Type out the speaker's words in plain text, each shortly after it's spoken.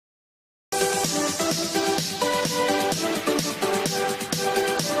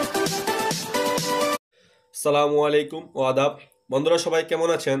আসসালামু আলাইকুম ও আদাব। বন্ধুরা সবাই কেমন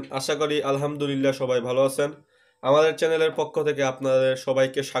আছেন? আশা করি আলহামদুলিল্লাহ সবাই ভালো আছেন। আমাদের চ্যানেলের পক্ষ থেকে আপনাদের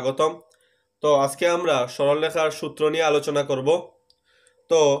সবাইকে স্বাগতম। তো আজকে আমরা সরলরেখার সূত্র নিয়ে আলোচনা করব।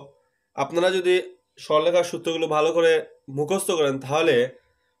 তো আপনারা যদি সরলরেখার সূত্রগুলো ভালো করে মুখস্থ করেন তাহলে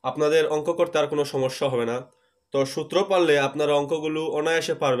আপনাদের অঙ্ক করতে আর কোনো সমস্যা হবে না। তো সূত্র পারলে আপনারা অঙ্কগুলো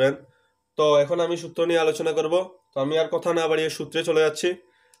অনায়াসে পারবেন। তো এখন আমি সূত্র নিয়ে আলোচনা করব। তো আমি আর কথা না বাড়িয়ে সূত্রে চলে যাচ্ছি।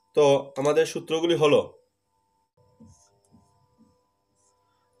 তো আমাদের সূত্রগুলি হলো,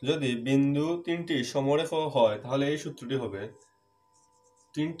 যদি বিন্দু তিনটি সমরেখ হয় তাহলে এই সূত্রটি হবে,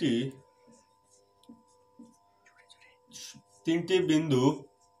 তিনটি বিন্দু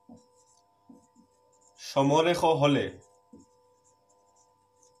সমরেখ হলে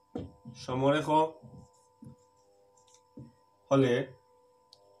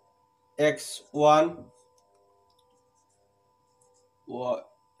x1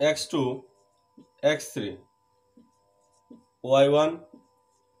 x2 x3 y1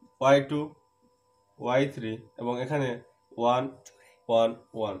 y2 y3 এবং এখানে 1 1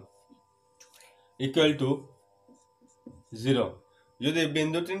 1 ইকুয়াল টু 0। যদি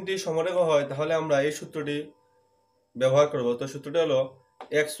বিন্দু তিনটি সমরেখ হয় তাহলে আমরা এই সূত্রটি ব্যবহার করব। তো সূত্রটি হলো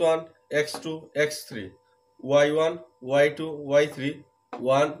x1 x2 x3 y1 y2 y3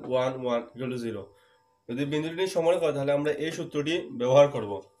 1 1 1 equal to 0। যদি বিন্দু তিনটি সমরেখ হয় তাহলে আমরা এই সূত্রটি ব্যবহার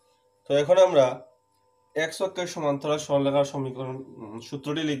করব। তো এখন আমরা x অক্ষের সমান্তরাল সরলরেখার সমীকরণ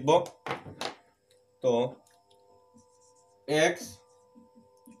সূত্রটি লিখব। তো x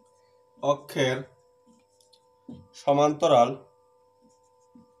অক্ষের সমান্তরাল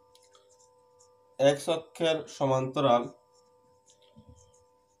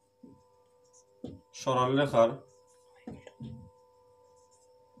সরলরেখার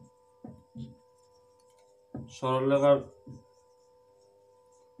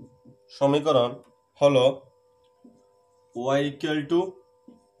সমীকরণ হলো y ইকুয়াল টু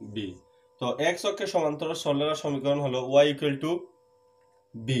b। তো x অক্ষের সমান্তরাল সরলরেখার সমীকরণ হলো y ইকুয়াল টু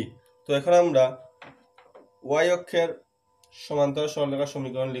b। তো এখন আমরা y অক্ষের সমান্তরাল সরলরেখার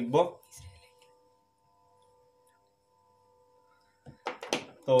সমীকরণ লিখব।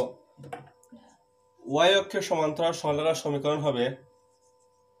 তো y অক্ষের সমান্তরাল সরলরেখার সমীকরণ হবে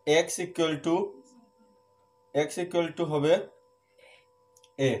x ইকুয়াল টু হবে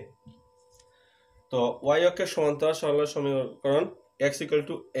a। তো y অক্ষের সমান্তরাল সরলরেখার সমীকরণ x ইকুয়াল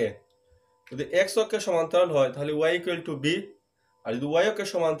টু a। যদি x অক্ষের সমান্তরাল হয় তাহলে y ইকুয়াল টু b, আর যদি y অক্ষের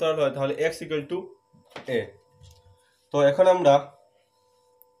সমান্তরাল হয় তাহলে x ইকুয়াল টু a। তো এখন আমরা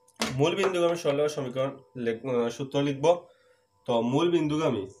মূল বিন্দুগামী সরলরেখার সমীকরণ সূত্র লিখব। তো মূল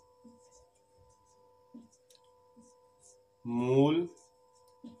বিন্দুগামী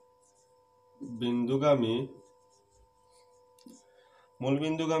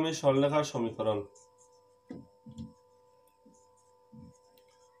সরলরেখার সমীকরণ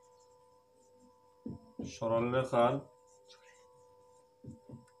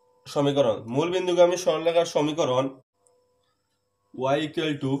মূল বিন্দুগামী সরলরেখার সমীকরণ y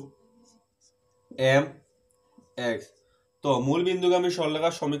ইকুয়াল টু mx। তো মূল বিন্দুগামী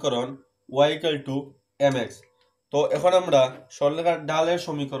সরলরেখার সমীকরণ y ইকুয়াল টু mx। তো এখন আমরা সরলরেখার ঢালের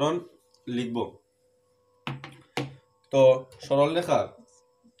সমীকরণ লিখব। তো সরলরেখার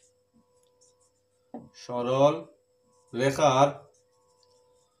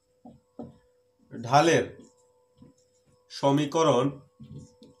ঢালের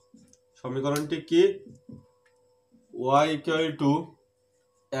সমীকরণটি কি? y equal to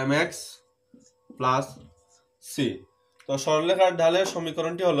mx plus c। তো সরলরেখার ঢালের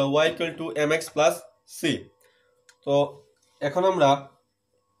সমীকরণটি হলো y equal to mx plus c। তো এখন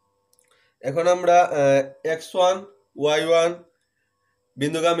আমরা x1 y1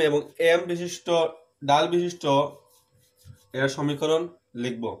 বিন্দুগামী এবং m বিশিষ্ট ঢাল বিশিষ্ট এর সমীকরণ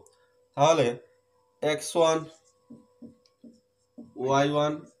লিখব। তাহলে x1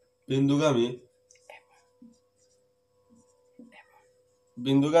 y1 বিন্দুগামী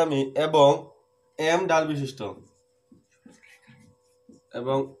এবং m ঢাল বিশিষ্ট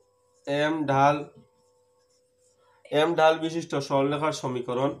সরলরেখার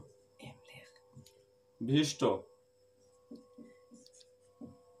সমীকরণ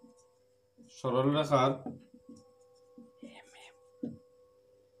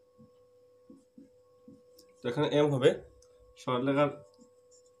তো এখানে m হবে সরলরেখার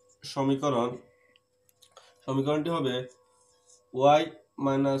সমীকরণটি হবে y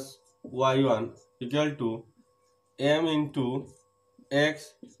minus y1 equal to m into x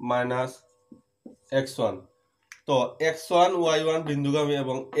minus x1। তো x1 y1 বিন্দুগামী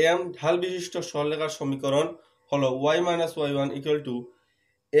এবং m ঢাল বিশিষ্ট সরলরেখার সমীকরণ হলো y minus y1 equal to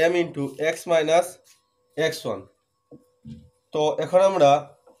m into x minus x1। তো এখন আমরা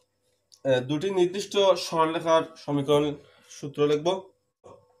দুটি নির্দিষ্ট সরলরেখার সমীকরণ সূত্র লিখব।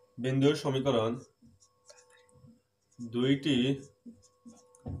 বিন্দুর সমীকরণ দুইটি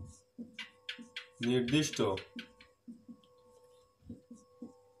নির্দিষ্ট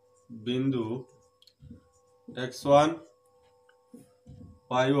বিন্দু x1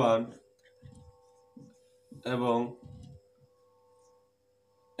 y1 এবং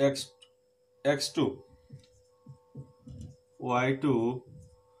x2 y2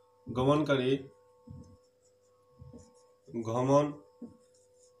 গমনকারী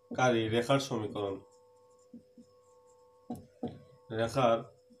রেখার সমীকরণ। রেখার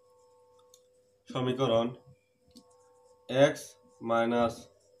সমীকরণ x minus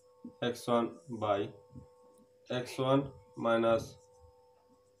x1 by x1 minus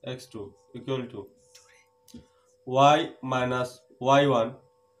x2 equal to y minus y1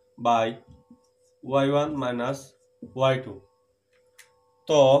 by y1 minus y2।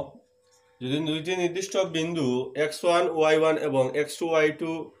 তো যদি দুইটি নির্দিষ্ট বিন্দু x1 y1 এবং x2 y2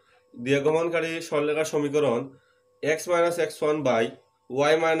 দিয়ে গমনকারী সরলরেখার সমীকরণ x minus x1 by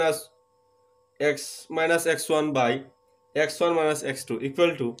y minus x minus x1 by x1 minus x2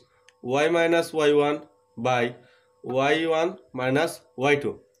 equal to y minus y1 by y1 minus y2।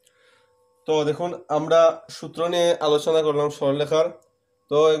 তো দেখুন আমরা সূত্র নিয়ে আলোচনা করলাম সরলরেখার।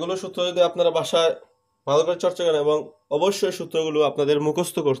 তো এগুলো সূত্র যদি আপনারা বাসায় ভালো করে চর্চা করেন এবং অবশ্যই সূত্রগুলো আপনাদের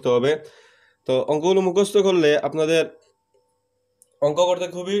মুখস্থ করতে হবে। তো অঙ্কগুলো মুখস্থ করলে আপনাদের অঙ্ক করতে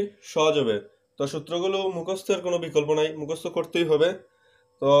খুবই সহজ হবে। তো সূত্রগুলো মুখস্থের কোনো বিকল্প নাই, মুখস্থ করতেই হবে।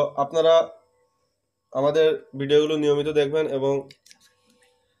 তো আপনারা আমাদের ভিডিওগুলো নিয়মিত দেখবেন এবং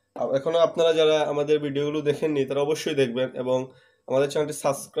এখনো আপনারা যারা আমাদের ভিডিওগুলো দেখেননি তারা অবশ্যই দেখবেন এবং আমাদের চ্যানেলটি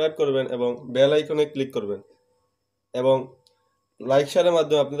সাবস্ক্রাইব করবেন এবং বেল আইকনে ক্লিক করবেন এবং লাইক শেয়ারের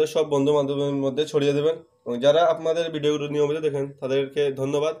মাধ্যমে আপনাদের সব বন্ধু বান্ধবের মধ্যে ছড়িয়ে দেবেন। এবং যারা আপনাদের ভিডিওগুলো নিয়মিত দেখেন তাদেরকে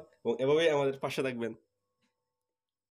ধন্যবাদ এবং এভাবেই আমাদের পাশে থাকবেন।